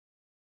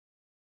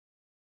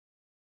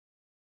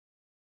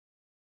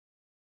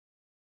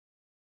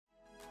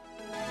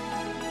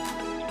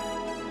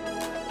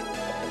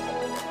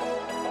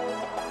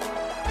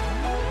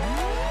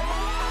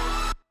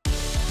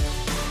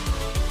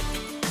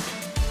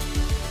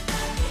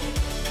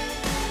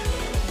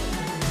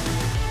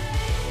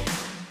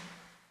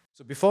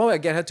before I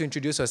get her to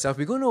introduce herself,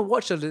 we're going to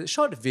watch a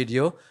short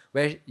video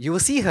where you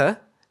will see her.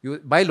 You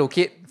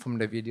bilocate from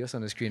the videos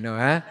on the screen now,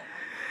 huh?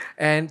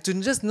 And to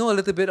just know a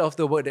little bit of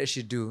the work that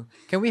she do.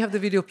 Can we have the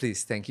video,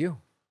 please? Thank you.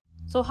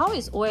 So how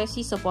is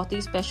OFC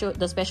supporting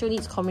the special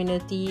needs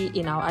community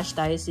in our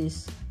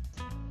Archdiocese?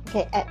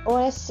 Okay, at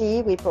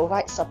OSC, we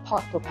provide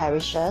support to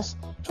parishes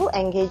through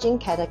engaging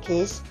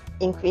catechesis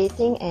in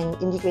creating an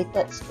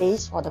integrated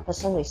space for the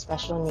person with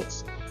special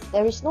needs.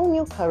 There is no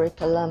new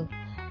curriculum,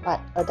 but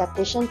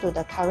adaptation to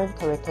the current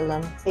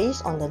curriculum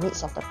based on the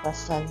needs of the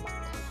person.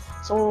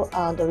 So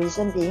the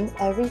reason being,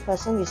 every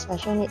person with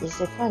special needs is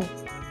different,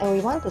 and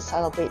we want to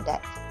celebrate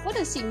that. What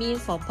does it mean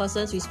for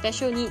persons with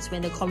special needs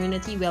when the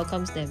community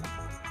welcomes them?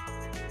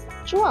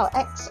 Through our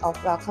acts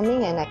of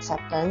welcoming and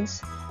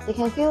acceptance, they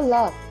can feel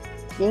loved.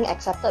 Being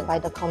accepted by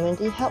the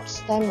community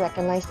helps them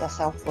recognize their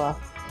self-worth.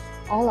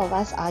 All of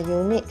us are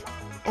unique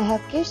and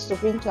have gifts to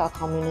bring to our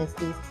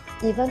community,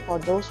 even for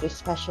those with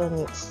special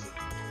needs.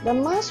 The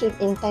Mass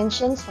with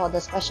Intentions for the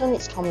Special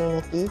Needs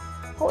Community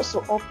hopes to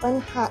open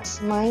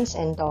hearts, minds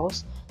and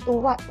doors to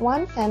what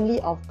one family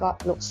of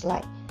God looks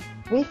like.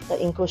 With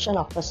the inclusion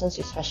of persons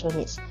with special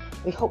needs,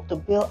 we hope to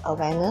build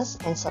awareness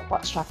and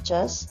support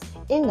structures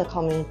in the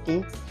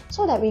community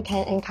so that we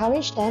can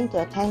encourage them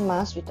to attend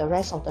Mass with the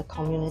rest of the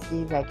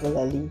community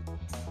regularly.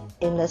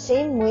 In the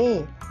same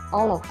way,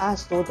 all of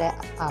us, though there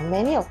are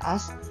many of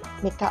us,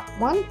 make up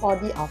one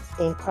body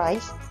in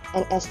Christ,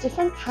 and as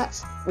different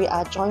parts, we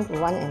are joined to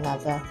one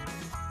another.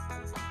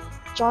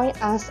 Join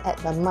us at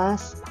the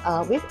Mass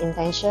with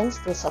intentions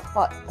to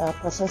support the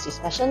persons with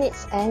special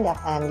needs and their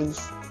families.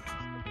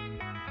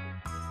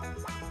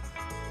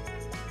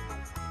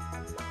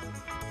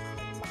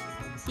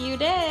 See you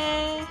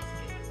there!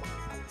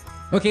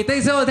 Okay,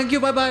 thanks all. Thank you.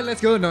 Bye-bye.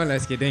 Let's go. No,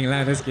 just kidding.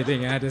 Just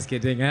kidding. Just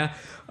kidding.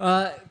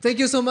 Thank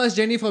you so much,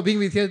 Jenny, for being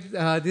with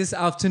us this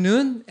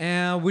afternoon.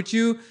 Would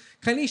you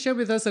kindly share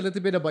with us a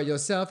little bit about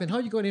yourself and how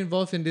you got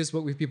involved in this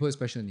work with people with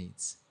special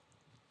needs?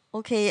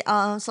 Okay,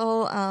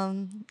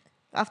 afternoon,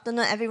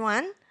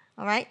 everyone.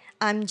 All right,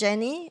 I'm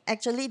Jenny.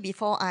 Actually,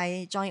 before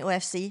I joined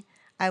OFC,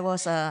 I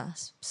was a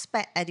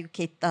SPED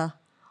educator.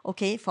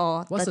 Okay,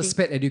 for what's a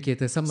SPED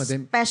educator? Some of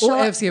them. Special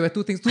OFC, we have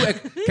two things.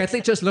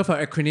 Catholic Church love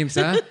our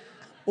acronyms.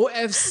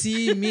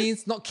 OFC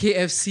means not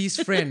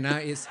KFC's friend.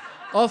 It's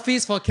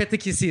Office for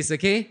Catechesis,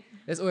 okay?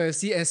 That's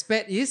OFC. And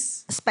SPED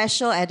is?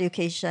 Special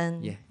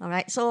education. Yeah. All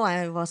right. So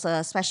I was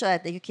a special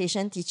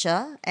education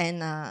teacher.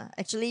 And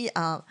actually,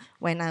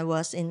 when I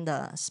was in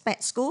the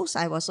SPED schools,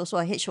 I was also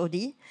a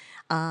HOD,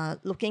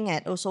 looking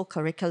at also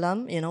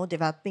curriculum,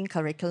 developing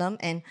curriculum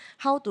and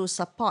how to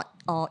support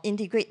or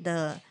integrate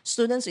the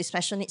students with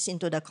special needs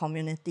into the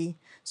community.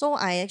 So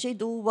I actually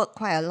do work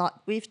quite a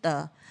lot with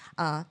the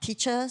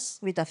teachers,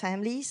 with the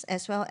families,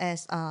 as well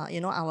as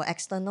our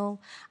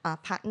external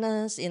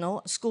partners,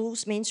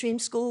 schools, mainstream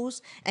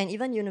schools, and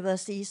even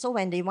universities. So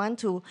when they want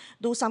to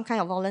do some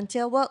kind of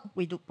volunteer work,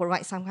 we do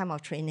provide some kind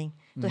of training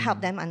to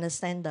help them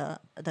understand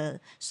the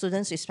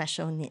students with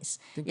special needs.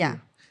 Thank you.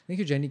 Thank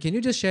you, Jenny. Can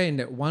you just share in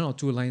that one or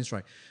two lines,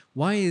 right?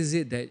 Why is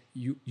it that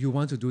you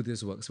want to do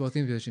this work,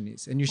 supporting special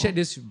needs? And you shared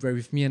this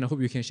with me, and I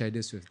hope you can share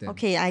this with them.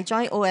 Okay, I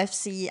joined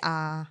OFC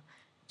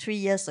 3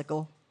 years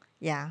ago.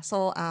 Yeah,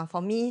 so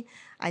for me,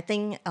 I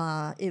think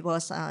it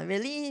was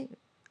really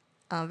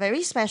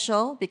very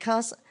special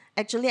because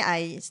actually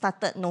I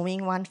started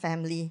knowing one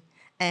family,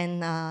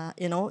 and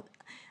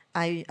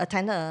I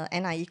attended a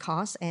NIE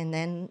course, and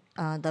then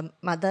the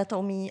mother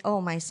told me, "Oh,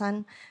 my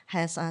son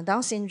has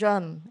Down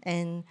syndrome,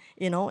 and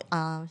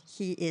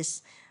he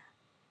is,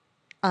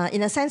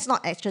 in a sense,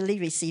 not actually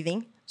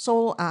receiving.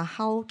 So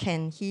how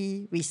can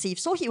he receive?"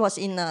 So he was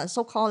in a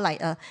so-called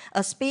like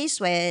a space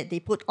where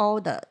they put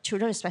all the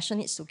children with special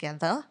needs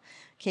together,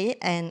 okay,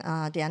 and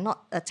they are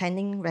not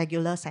attending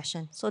regular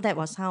sessions. So that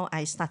was how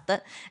I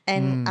started.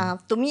 And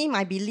to me,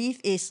 my belief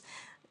is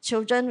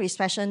children with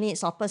special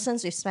needs or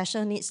persons with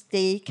special needs,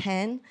 they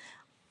can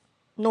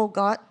know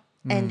God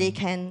and they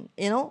can,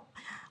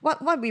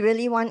 what we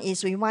really want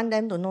is we want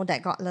them to know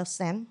that God loves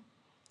them,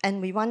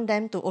 and we want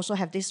them to also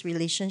have this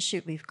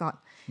relationship with God,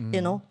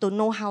 to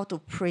know how to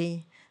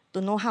pray, to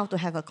know how to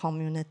have a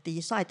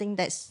community. So I think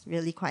that's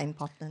really quite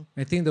important.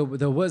 I think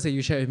the words that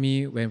you shared with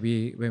me when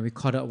we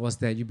caught up was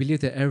that you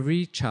believe that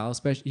every child,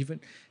 even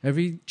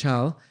every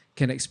child,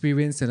 can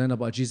experience and learn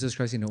about Jesus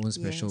Christ in their own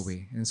special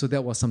way. And so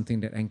that was something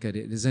that anchored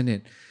it, isn't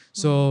it?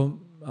 So,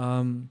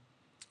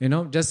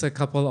 just a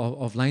couple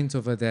of lines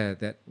over there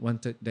that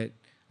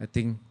I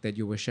think that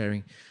you were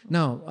sharing.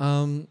 Now,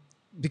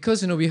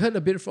 because, we heard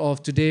a bit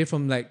of today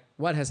from like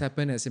what has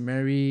happened at St.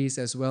 Mary's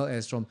as well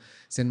as from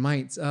St.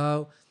 Mike's.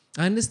 I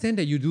understand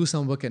that you do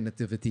some work at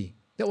Nativity.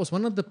 That was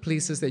one of the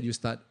places that you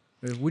start.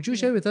 Would you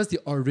share with us the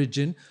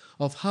origin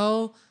of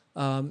how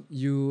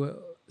you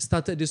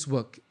started this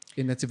work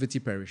in Nativity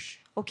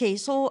Parish? Okay,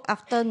 so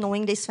after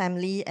knowing this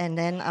family and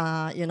then,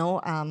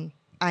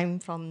 I'm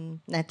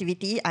from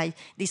Nativity, I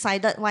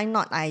decided why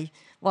not I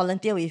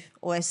volunteer with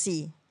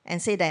OSC.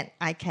 and say that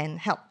I can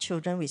help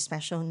children with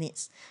special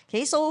needs.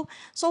 Okay, so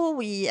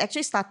we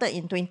actually started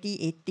in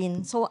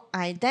 2018. So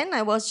I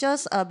was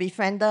just a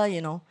befriender,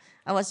 you know.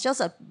 I was just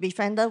a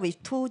befriender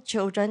with 2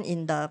 children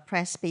in the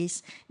prayer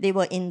space. They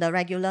were in the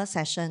regular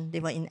session.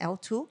 They were in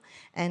L2,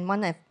 and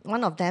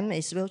one of them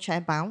is wheelchair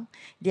bound.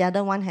 The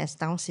other one has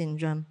Down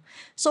syndrome.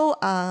 So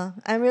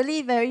I'm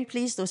really very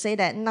pleased to say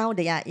that now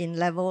they are in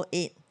level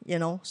 8. You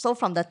know, so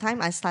from the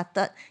time I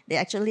started, they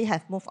actually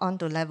have moved on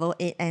to level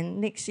 8, and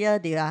next year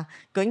they are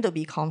going to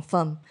be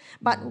confirmed.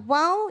 But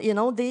while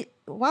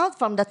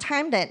from the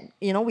time that,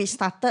 you know, we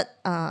started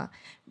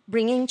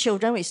bringing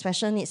children with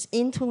special needs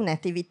into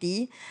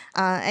Nativity,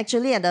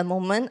 actually at the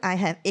moment I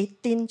have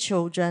 18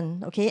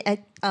 children.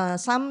 Okay,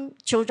 some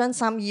children,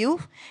 some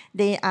youth,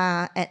 they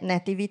are at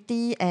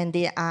Nativity and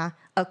they are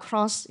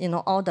across, you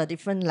know, all the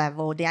different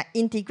levels. They are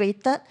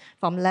integrated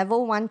from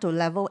level 1 to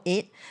level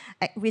 8,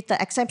 with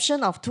the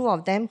exception of 2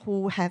 of them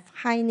who have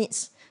high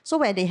needs. So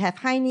where they have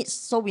high needs,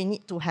 so we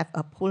need to have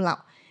a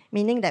pull-out,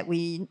 meaning that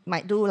we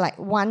might do like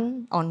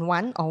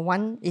 1-on-1 or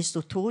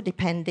 1:2,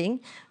 depending.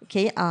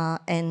 Okay,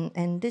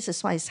 and this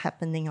is what is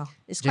happening.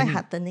 It's quite Jenny,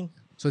 heartening.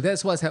 So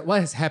that's what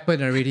has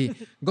happened already.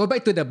 Go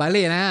back to the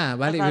ballet lah.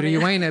 Ballet, we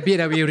rewind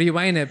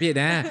a bit.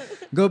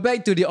 Go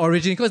back to the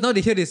origin, because now they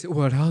hear this.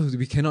 Well, how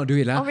we cannot do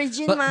it lah.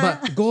 Origin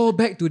but go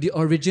back to the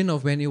origin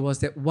of when it was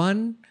that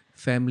one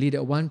family,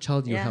 that one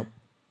child you helped.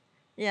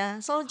 Yeah.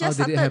 So just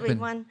started with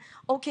one.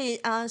 Okay.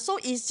 So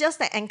it's just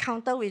the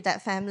encounter with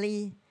that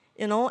family,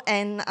 you know,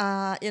 and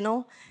you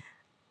know,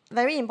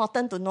 very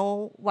important to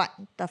know what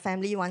the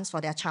family wants for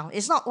their child.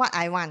 It's not what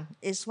I want.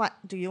 It's what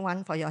do you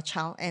want for your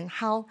child, and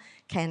how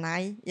can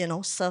I, you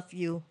know, serve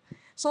you.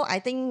 So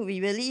I think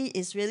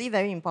it's really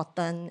very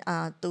important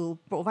to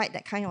provide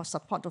that kind of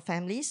support to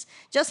families.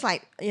 Just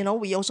like, you know,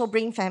 we also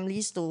bring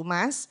families to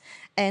Mass,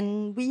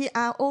 and we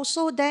are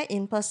also there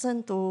in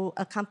person to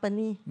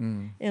accompany,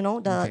 you know,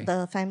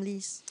 the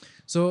families.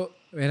 So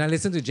when I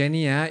listened to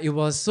Jenny,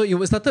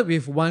 it started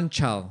with one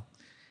child,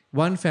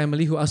 one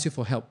family who asked you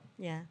for help.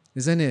 Yeah.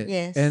 Isn't it?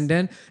 Yes. And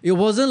then it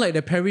wasn't like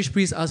the parish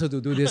priest asked her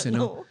to do this, you know.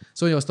 No.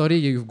 So your story,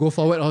 you go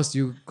forward,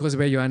 because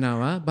where you are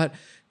now. But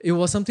it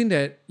was something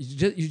that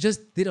you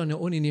just did on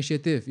your own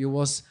initiative. It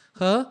was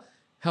her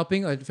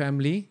helping a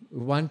family,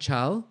 one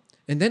child,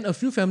 and then a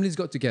few families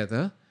got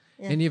together,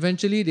 and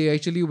eventually they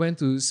actually went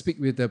to speak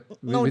with the...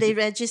 They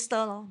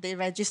register. They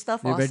register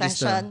for a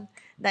session.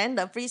 Then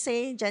the priest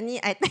say, Jenny,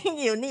 I think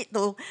you need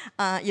to,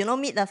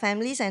 meet the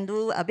families and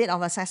do a bit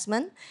of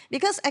assessment.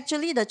 Because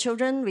actually the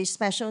children with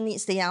special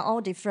needs, they are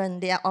all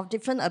different. They are of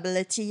different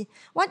ability.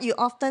 What you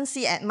often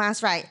see at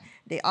Mass, right?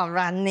 They are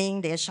running,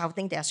 they are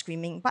shouting, they are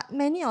screaming. But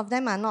many of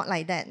them are not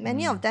like that.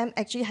 Many of them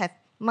actually have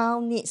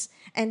mild needs,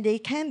 and they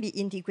can be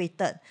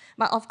integrated.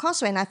 But of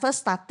course, when I first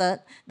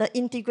started, the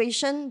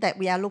integration that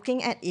we are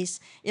looking at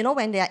is, you know,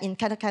 when they are in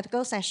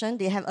catechetical session,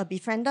 they have a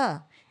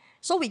befriender.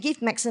 So we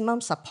give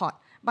maximum support.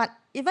 But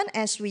even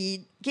as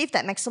we give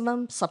that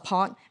maximum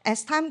support,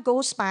 as time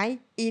goes by,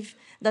 if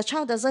the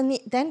child doesn't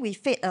need, then we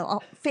fade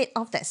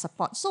off that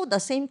support. So the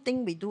same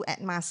thing we do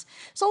at Mass.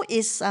 So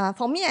it's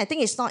for me, I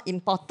think it's not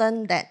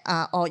important that,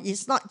 or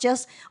it's not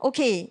just,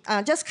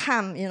 just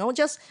come, you know,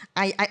 just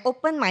I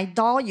open my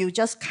door, you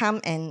just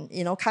come and,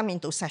 you know, come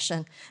into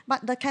session.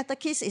 But the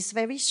catechist is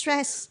very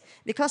stressed,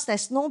 because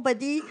there's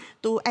nobody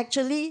to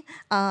actually,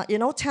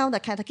 tell the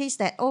catechist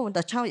that,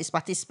 the child is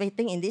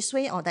participating in this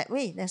way or that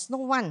way. There's no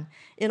one,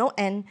 you know,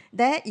 and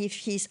there, if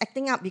he's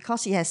acting up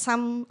because he has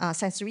some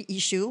sensory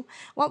issue,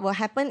 what will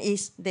happen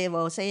is they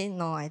will say,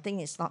 no, I think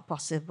it's not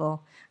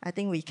possible. I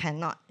think we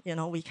cannot,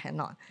 we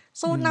cannot.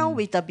 So now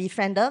with the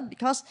befriender,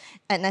 because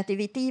at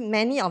Nativity,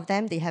 many of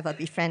them, they have a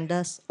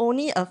befrienders.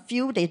 Only a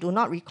few they do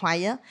not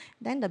require,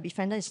 then the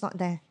befriender is not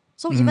there.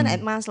 So even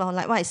at Mass,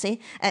 like what I say,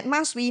 at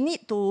Mass, we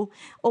need to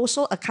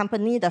also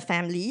accompany the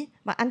family,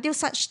 but until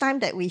such time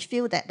that we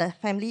feel that the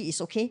family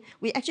is okay,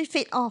 we actually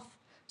fade off.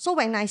 So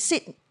when I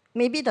sit,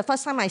 maybe the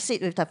first time I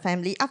sit with the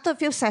family, after a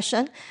few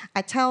sessions,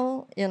 I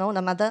tell,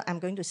 the mother, I'm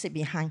going to sit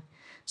behind.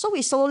 So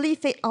we slowly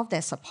fade off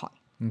their support.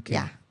 Okay.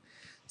 Yeah.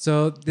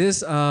 So this,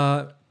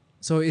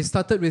 so it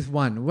started with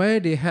one, where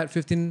they had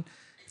 15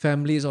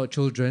 families or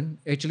children.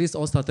 Actually, it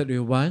all started with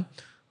one,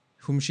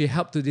 whom she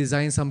helped to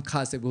design some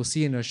cards that we'll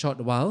see in a short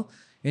while.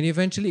 And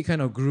eventually it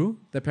kind of grew.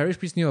 The parish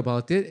priest knew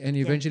about it. And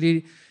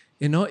eventually,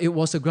 it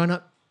was a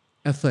grown-up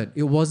effort.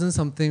 It wasn't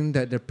something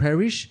that the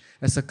parish,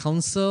 as a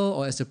council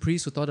or as a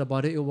priest who thought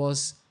about it. It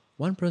was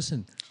one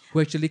person who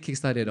actually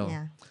kickstarted it all.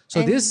 Yeah.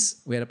 So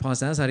we had a pause,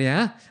 sorry.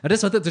 I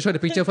just wanted to show the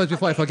picture first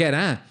before I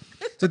forget.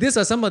 So these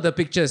are some of the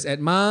pictures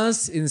at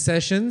Mass, in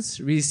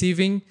sessions,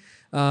 receiving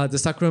the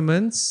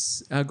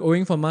sacraments,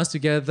 going for Mass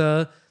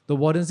together, the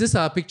wardens. These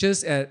are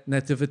pictures at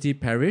Nativity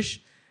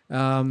Parish.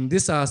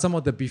 These are some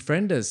of the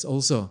befrienders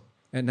also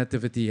at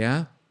Nativity,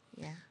 yeah?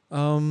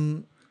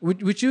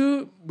 Would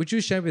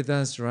you share with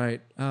us,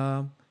 right?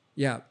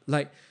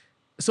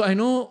 So I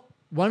know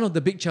one of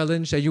the big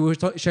challenge that you were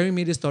sharing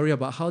me this story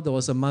about how there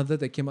was a mother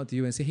that came up to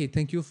you and said, hey,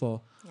 thank you for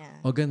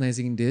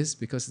organizing this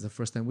because it's the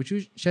first time. Would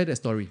you share that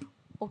story?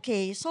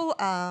 Okay, so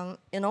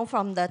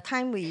from the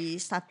time we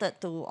started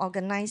to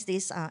organize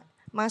this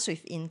Mass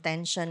with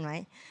Intention,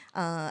 right?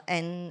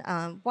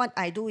 What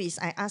I do is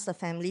I ask the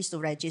families to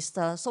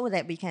register so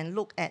that we can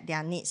look at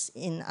their needs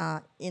in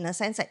a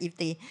sense that if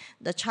the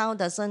child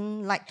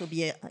doesn't like to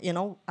be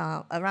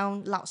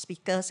around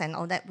loudspeakers and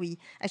all that, we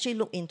actually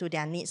look into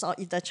their needs. Or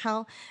if the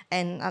child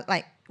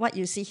like what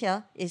you see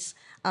here is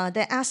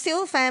there are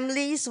still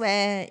families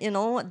where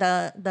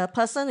the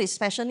person with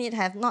special need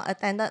have not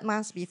attended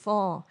Mass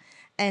before,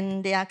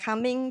 and they are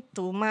coming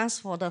to Mass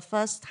for the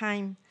first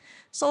time.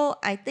 So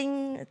I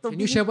think Can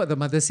you share what the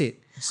mother said?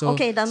 So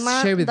okay,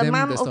 share with them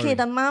the story.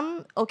 the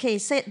mom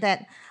said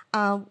that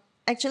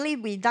actually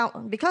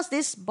because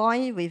this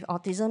boy with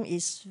autism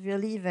is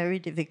really very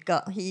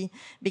difficult.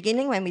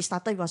 Beginning when we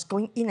started, he was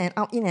going in and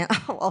out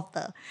of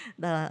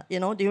the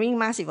during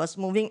Mass he was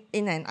moving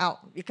in and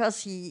out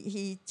because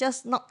he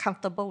just not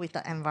comfortable with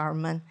the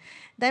environment.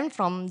 Then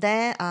from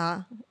there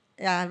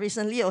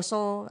recently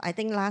also, I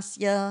think last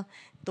year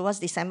towards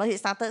December, he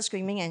started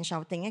screaming and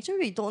shouting. Actually,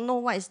 we don't know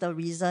what is the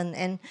reason.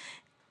 And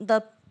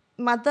the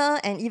mother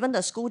and even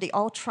the school, they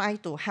all try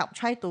to help,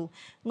 try to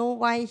know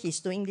why he's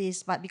doing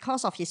this. But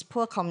because of his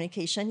poor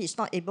communication, he's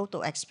not able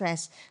to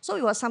express. So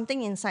it was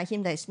something inside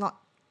him that is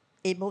not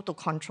able to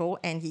control,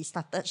 and he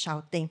started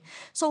shouting.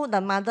 So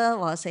the mother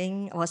was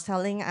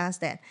telling us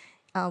that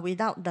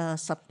without the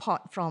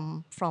support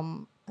from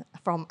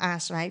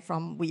us, right,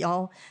 from we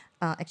all,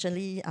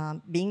 actually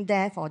being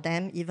there for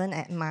them even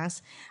at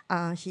Mass,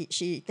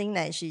 she think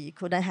that she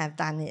couldn't have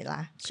done it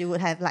lah. She would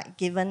have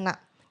given up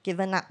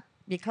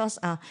because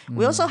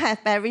we also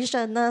have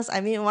parishioners,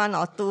 I mean 1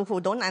 or 2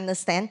 who don't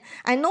understand.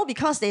 I know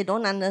because they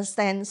don't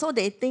understand, so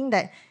they think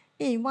that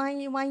why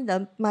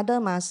the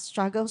mother must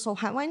struggle so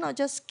hard? Why not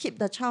just keep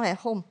the child at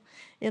home?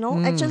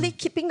 Actually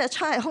keeping the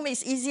child at home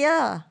is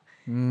easier.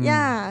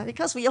 Yeah,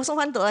 because we also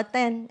want to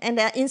attend. And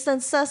there are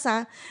instances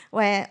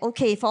where,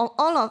 okay, for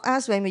all of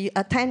us, when we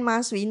attend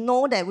Mass, we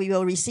know that we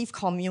will receive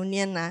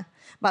communion.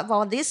 But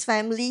for this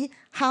family,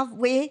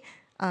 halfway,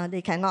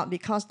 they cannot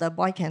because the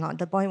boy cannot.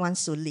 The boy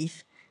wants to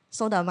leave.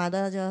 So the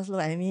mother just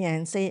looked at me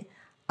and said,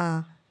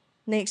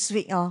 next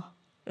week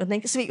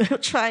we'll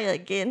try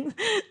again.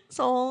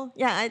 So,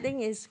 yeah, I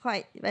think it's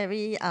quite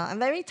I'm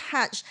very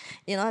touched,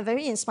 I'm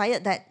very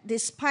inspired that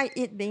despite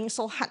it being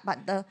so hard,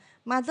 but the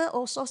mother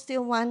also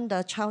still want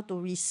the child to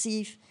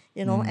receive,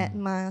 at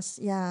Mass,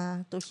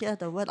 to hear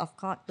the word of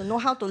God, to know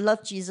how to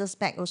love Jesus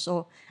back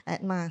also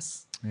at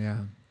Mass.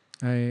 Yeah,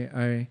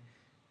 I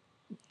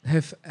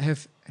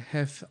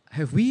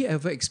have we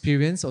ever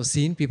experienced or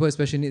seen people with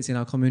special needs in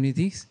our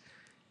communities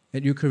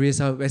at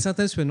Eucharist? Where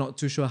sometimes we're not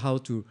too sure how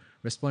to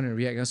respond and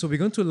react. So we're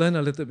going to learn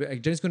a little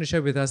bit. Jen's going to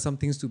share with us some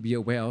things to be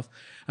aware of.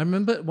 I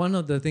remember one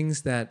of the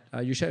things that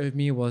you shared with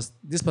me was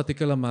this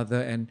particular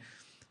mother, and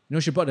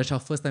she brought the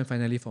child first time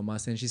finally for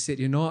Mass, and she said,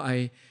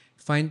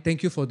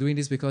 thank you for doing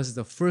this because it's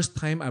the first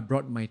time I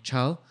brought my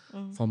child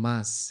for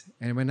Mass.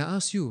 And when I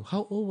asked you,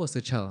 how old was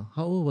the child?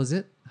 How old was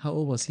it? How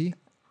old was he?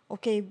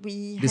 Okay,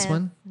 this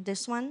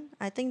one.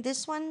 I think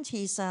this one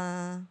he's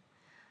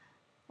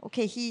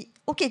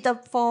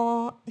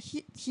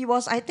he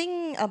was, I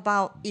think,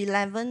 about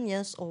 11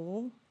 years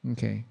old.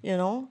 Okay.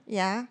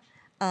 Yeah.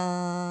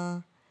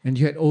 And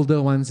you had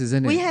older ones,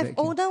 isn't it? We have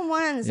older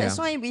ones. Yeah. That's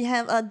why we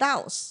have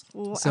adults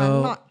who So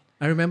are not.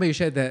 I remember you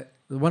shared that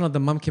one of the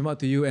mom came out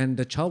to you and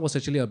the child was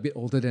actually a bit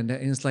older than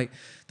that. And it's like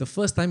the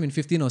first time in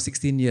 15 or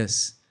 16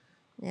 years.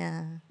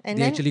 Yeah. And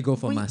they actually go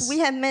for Mass. We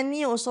have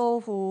many also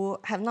who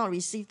have not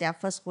received their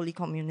first Holy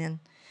Communion.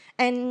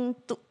 And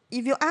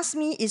if you ask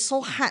me, it's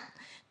so hard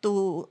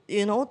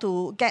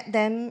to get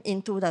them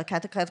into the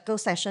catechetical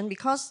session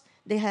because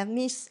they have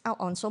missed out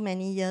on so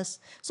many years.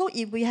 So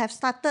if we have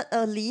started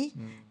early,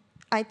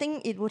 I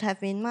think it would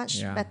have been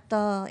much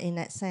better in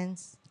that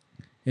sense.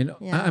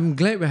 I'm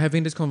glad we're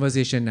having this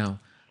conversation now.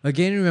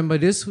 Again, remember,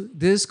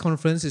 this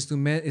conference is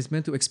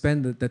meant to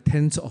expand the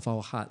tents of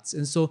our hearts.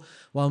 And so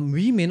while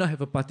we may not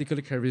have a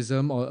particular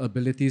charism or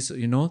abilities,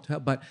 to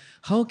help, but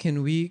how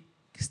can we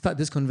start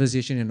this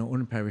conversation in our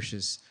own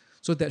parishes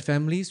so that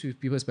families with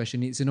people with special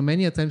needs,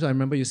 many a times I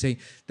remember you saying,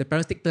 the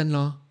parents take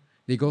turn,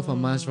 they go for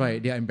Mass,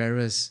 right? They are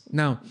embarrassed.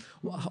 Now,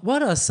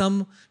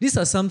 these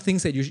are some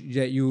things that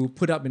you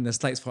put up in the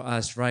slides for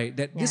us, right?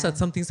 These are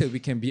some things that we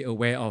can be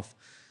aware of.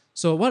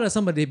 So what are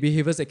some of the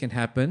behaviors that can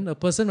happen? A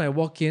person might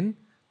walk in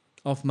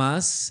out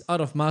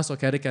of Mass or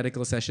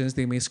catechetical sessions,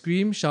 they may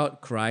scream,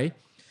 shout, cry,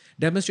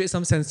 demonstrate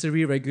some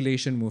sensory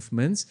regulation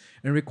movements,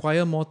 and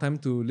require more time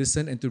to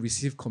listen and to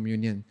receive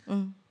communion.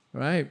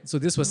 Right? So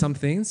these were some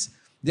things.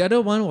 The other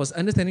one was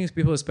understanding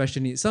people with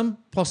special needs. Some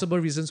possible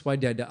reasons why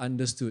they're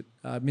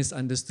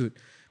misunderstood.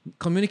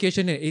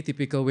 Communication in an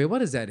atypical way.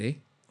 What is that,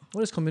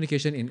 What is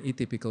communication in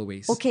atypical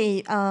ways?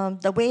 Okay,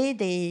 the way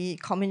they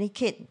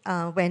communicate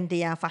when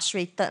they are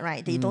frustrated,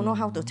 right? They don't know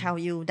how to tell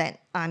you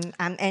that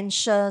I'm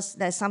anxious.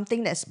 There's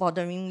something that's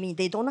bothering me.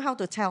 They don't know how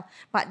to tell,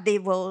 but they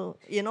will,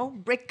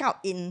 break out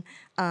in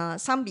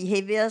some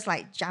behaviors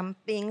like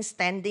jumping,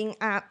 standing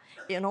up,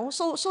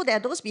 So there are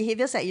those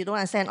behaviors that you don't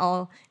understand,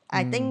 or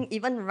I think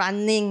even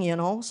running,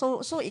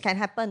 So it can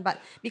happen, but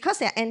because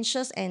they're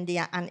anxious and they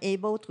are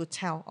unable to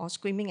tell, or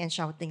screaming and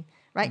shouting,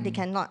 right? They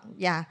cannot,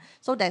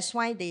 So that's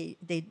why they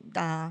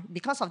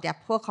because of their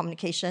poor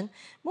communication,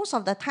 most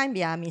of the time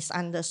they are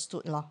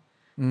misunderstood,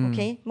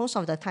 Okay, most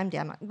of the time they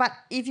are not. But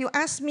if you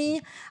ask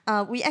me,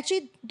 we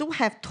actually do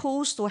have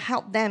tools to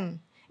help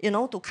them,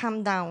 to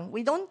calm down.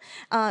 We don't,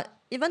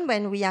 even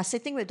when we are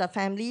sitting with the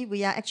family,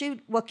 we are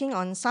actually working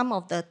on some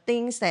of the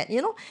things that,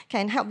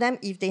 can help them.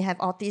 If they have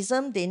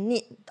autism, they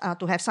need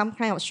to have some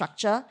kind of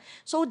structure.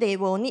 So they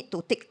will need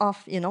to tick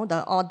off,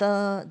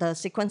 the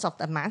sequence of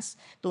the mass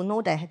to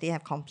know that they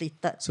have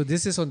completed. So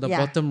this is on the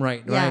bottom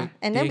right, right?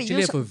 And they then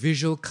actually have a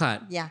visual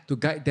card to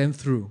guide them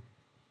through.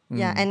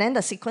 Yeah, and then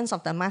the sequence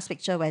of the mass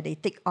picture where they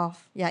tick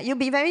off. Yeah, you'll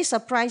be very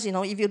surprised,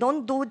 if you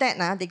don't do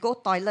that, they go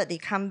toilet, they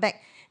come back,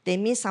 they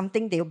miss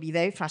something, they'll be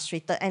very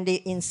frustrated, and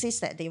they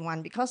insist that they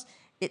want, because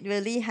it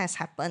really has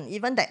happened.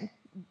 Even that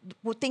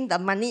putting the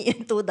money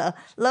into the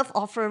love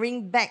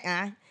offering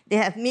bag, they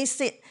have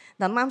missed it.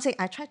 The mom said,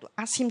 I tried to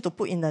ask him to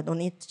put in the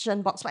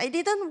donation box, but it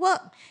didn't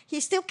work. He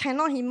still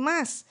cannot, he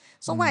must.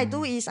 So what I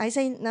do is, I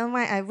say, never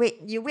mind, I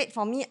wait. You wait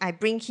for me, I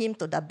bring him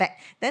to the bag.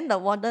 Then the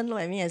warden look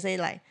at me and say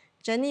like,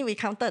 Jenny, we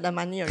counted the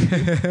money already.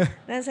 Then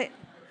I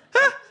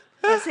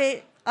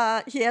say,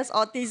 he has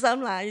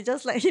autism, you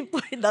just let him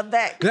put in the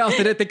bag. Then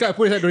after that, take out,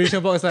 put in the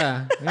donation box.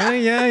 Yeah.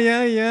 Right.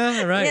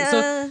 Yeah.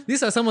 So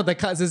these are some of the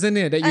cards, isn't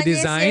it, that you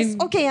design? Yes.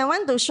 Okay, I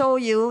want to show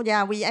you.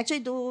 Yeah, we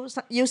actually do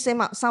use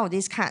some of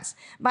these cards.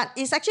 But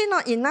it's actually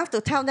not enough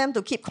to tell them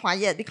to keep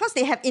quiet, because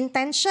they have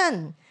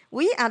intention.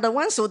 We are the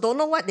ones who don't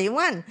know what they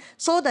want.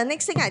 So the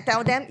next thing I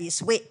tell them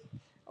is wait.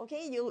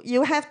 Okay,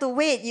 you have to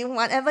wait.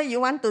 Whatever you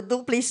want to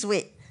do, please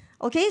wait.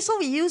 Okay, so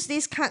we use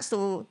these cards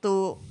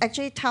to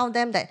actually tell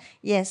them that,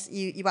 yes,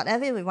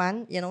 whatever we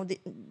want,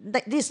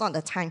 this is not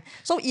the time.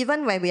 So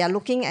even when we are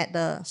looking at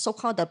the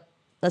so-called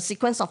the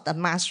sequence of the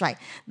mass, right,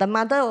 the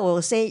mother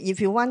will say, if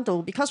you want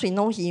to, because we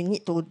know he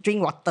need to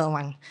drink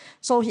water,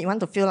 so he want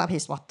to fill up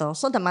his water.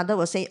 So the mother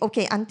will say,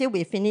 okay, until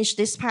we finish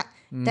this part,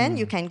 then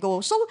you can go.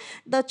 So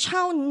the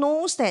child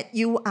knows that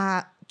you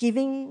are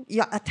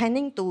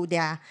attending to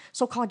their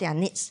so-called their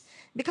needs,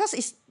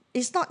 because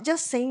it's not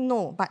just saying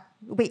no, but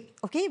wait,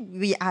 okay,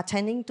 we are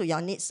attending to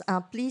your needs.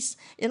 Please,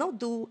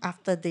 do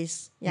after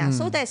this. Yeah,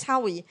 so that's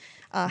how we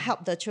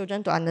help the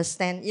children to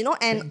understand,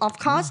 and of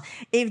course,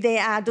 if they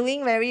are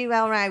doing very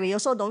well, right, we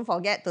also don't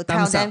forget to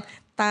tell them,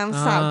 thumbs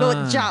up,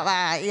 good job.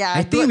 Yeah,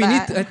 I think good, we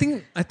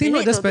need, I think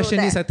not just special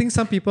needs, I think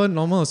some people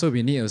normal also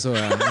we need also.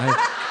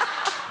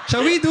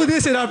 Shall we do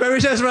this in our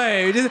parishes,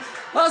 right? We just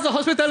ask the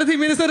hospitality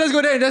minister, let's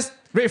go there and just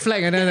red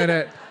flag and then like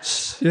that.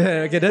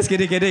 Yeah, okay, that's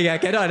kidding. Yeah,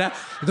 cannot.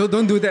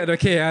 Don't do that,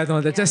 okay?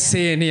 No, just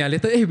say any.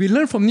 Later, hey, we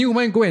learn from you,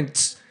 man, go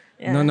and...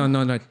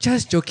 No.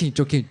 Just joking,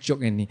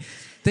 joke any.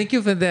 Thank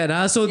you for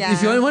that. So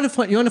if you want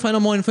to find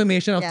out more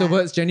information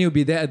afterwards, Jenny will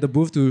be there at the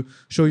booth to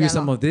show you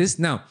some of this.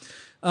 Now,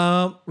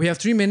 we have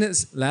 3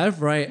 minutes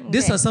left, right? Okay.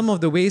 These are some of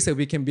the ways that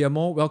we can be a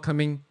more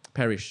welcoming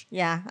parish.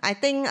 Yeah, I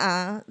think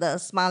the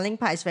smiling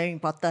part is very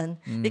important,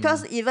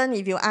 because even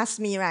if you ask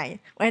me, right,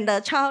 when the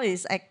child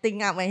is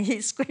acting up, when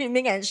he's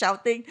screaming and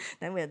shouting,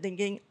 then we're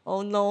thinking,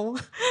 oh no,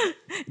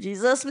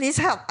 Jesus, please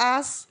help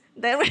us.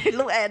 Then we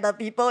look at the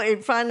people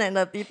in front and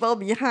the people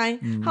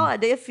behind, how are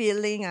they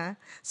feeling?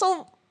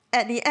 So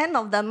at the end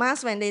of the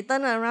mass, when they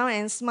turn around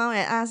and smile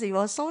at us, it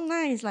was so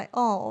nice, like,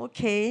 oh,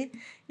 okay.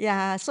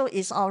 Yeah, so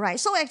it's all right.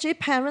 So actually,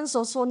 parents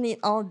also need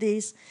all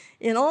this.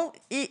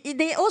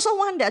 They also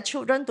want their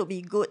children to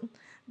be good,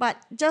 but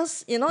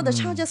just, the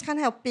child just can't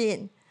help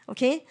it.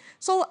 Okay,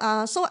 so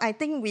I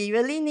think we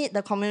really need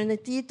the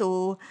community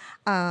to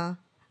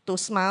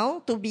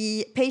smile, to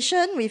be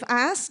patient with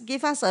us,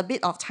 give us a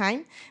bit of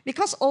time,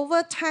 because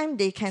over time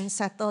they can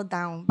settle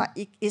down, but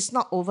it's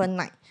not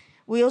overnight.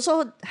 We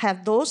also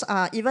have those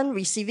even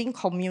receiving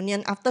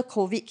communion after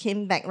COVID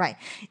came back, right?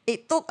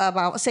 It took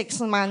about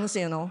 6 months,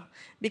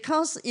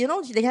 because,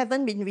 they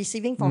haven't been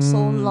receiving for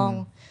so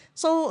long.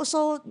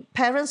 So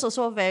parents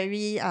also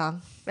very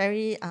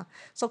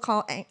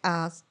so-called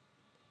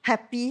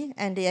happy,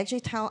 and they actually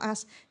tell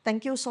us,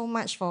 thank you so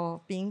much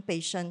for being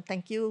patient.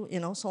 Thank you,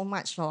 so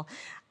much for,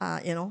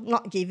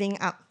 not giving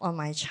up on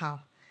my child.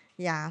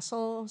 Yeah,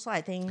 so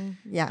I think,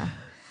 yeah.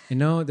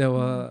 There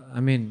were,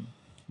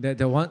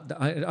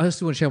 I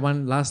just want to share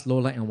one last low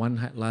light and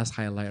one last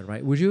highlight,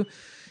 right? Would you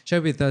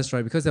share with us,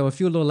 right? Because there were a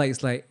few low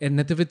lights, like at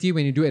Nativity,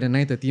 when you do it at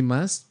 9:30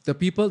 Mass, the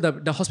people,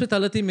 the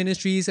hospitality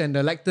ministries and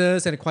the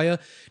lectors and the choir,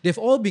 they've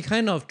all been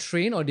kind of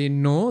trained, or they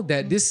know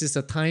that this is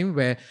a time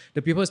where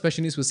the people with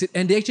special needs will sit,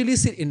 and they actually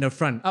sit in the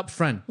front, up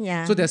front.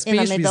 Yeah, so there's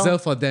space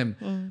reserved for them.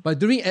 But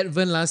during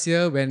Advent last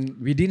year, when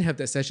we didn't have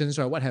that sessions,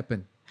 right, what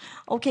happened?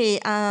 Okay,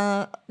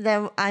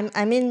 the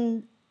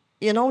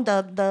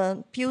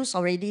pews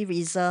already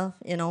reserved,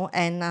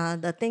 and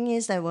the thing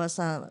is, there was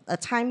a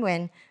time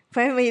when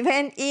When we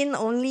went in,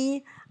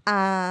 only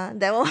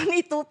there were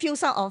only 2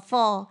 pews out of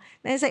 4.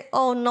 Then I said,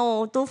 oh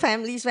no, 2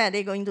 families, where are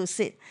they going to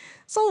sit?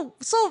 So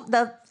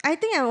I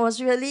think I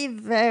was really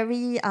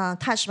very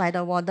touched by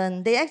the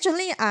warden. They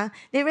actually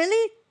they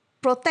really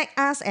protect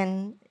us,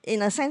 and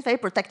in a sense very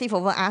protective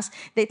over us.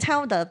 They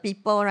tell the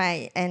people,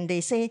 right, and they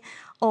say,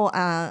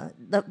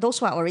 those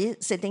who are already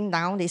sitting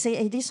down, they say,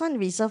 hey, this one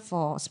reserved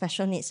for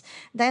special needs.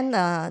 Then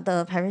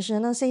the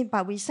parishioners say,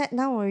 but we sat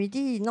down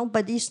already,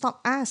 nobody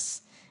stopped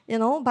us,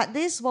 But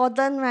this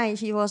warden, right,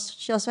 she was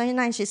very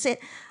nice. She said,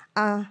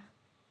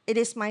 it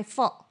is my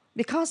fault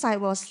because I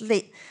was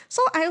late.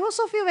 So I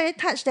also feel very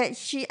touched that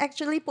she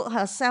actually put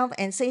herself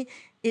and say,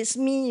 it's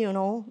me,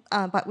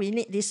 but we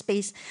need this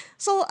space.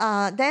 So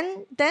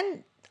then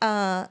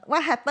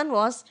what happened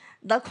was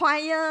the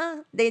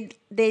choir, they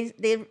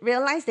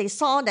realized, they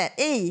saw that,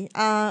 hey,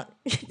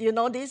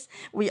 this,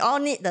 we all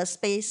need the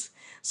space.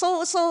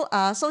 So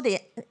they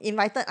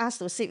invited us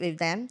to sit with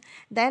them.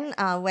 Then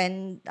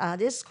when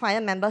this choir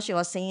member, she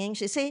was singing,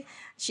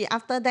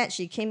 after that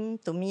she came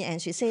to me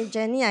and she said,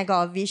 Jenny, I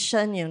got a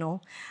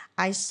vision,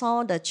 I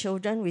saw the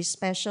children with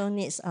special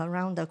needs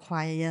around the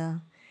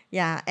choir.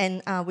 Yeah,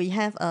 and we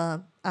have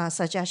a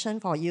suggestion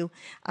for you.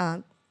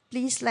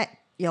 Please let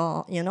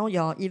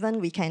even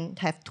we can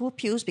have 2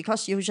 pews,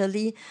 because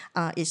usually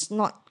it's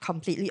not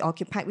completely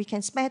occupied. We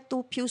can spare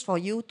 2 pews for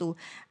you to,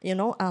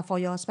 for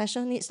your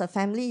special needs, the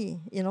family,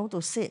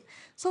 to sit.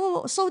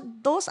 So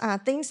those are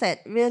things that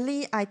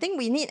really, I think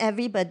we need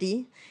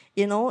everybody,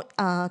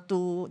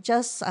 to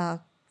just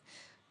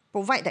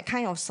provide that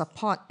kind of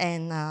support,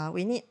 and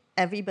we need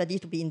everybody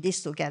to be in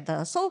this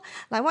together. So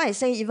like what I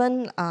say,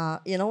 even,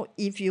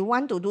 if you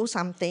want to do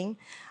something,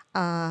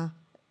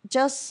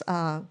 just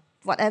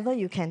whatever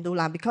you can do,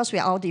 because we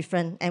are all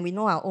different and we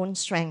know our own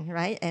strength,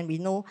 right? And we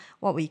know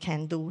what we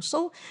can do.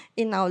 So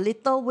in our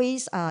little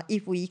ways,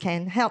 if we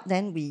can help,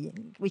 then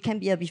we can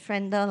be a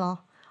befriender,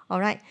 all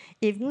right?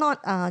 If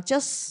not,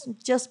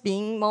 just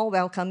being more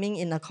welcoming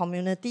in a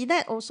community,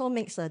 that also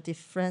makes a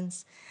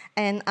difference.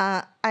 And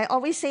I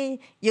always say,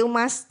 you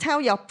must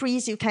tell your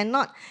priest. You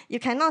cannot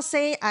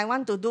say, I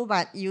want to do,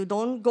 but you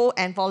don't go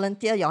and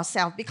volunteer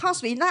yourself.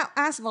 Because without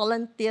us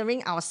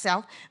volunteering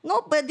ourselves,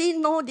 nobody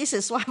knows this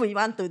is what we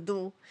want to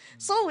do.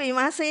 So we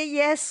must say,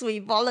 yes, we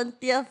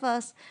volunteer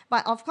first.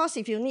 But of course,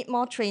 if you need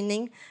more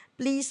training,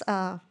 please,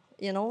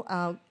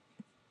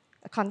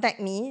 contact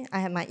me. I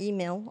have my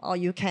email, or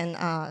you can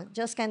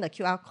just scan the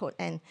QR code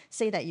and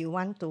say that you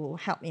want to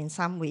help in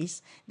some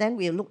ways. Then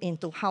we'll look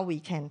into how we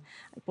can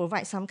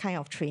provide some kind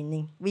of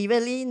training. We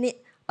really need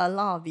a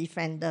lot of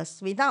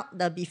befrienders. Without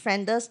the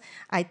befrienders,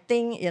 I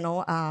think,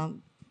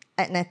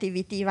 at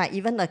Nativity, right,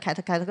 even the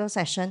catechetical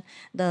session,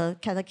 the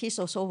catechist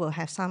also will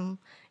have some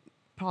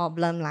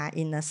problem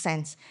in a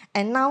sense.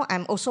 And now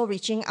I'm also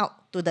reaching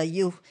out to the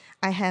youth.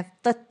 I have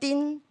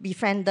 13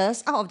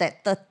 befrienders. Out of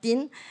that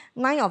 13,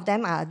 9 of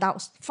them are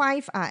adults.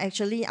 5 are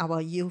actually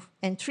our youth.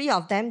 And 3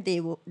 of them,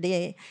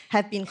 they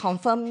have been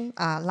confirmed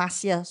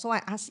last year. So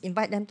I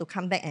invite them to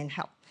come back and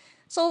help.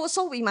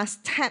 So we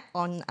must tap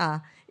on,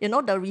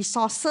 the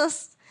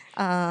resources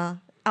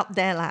out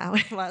there.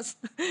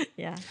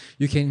 Yeah.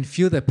 You can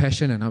feel the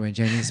passion when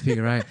Jenny speaks,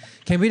 right?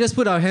 Can we just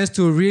put our hands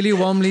to really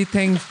warmly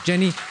thank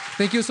Jenny?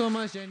 Thank you so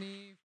much,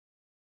 Jenny.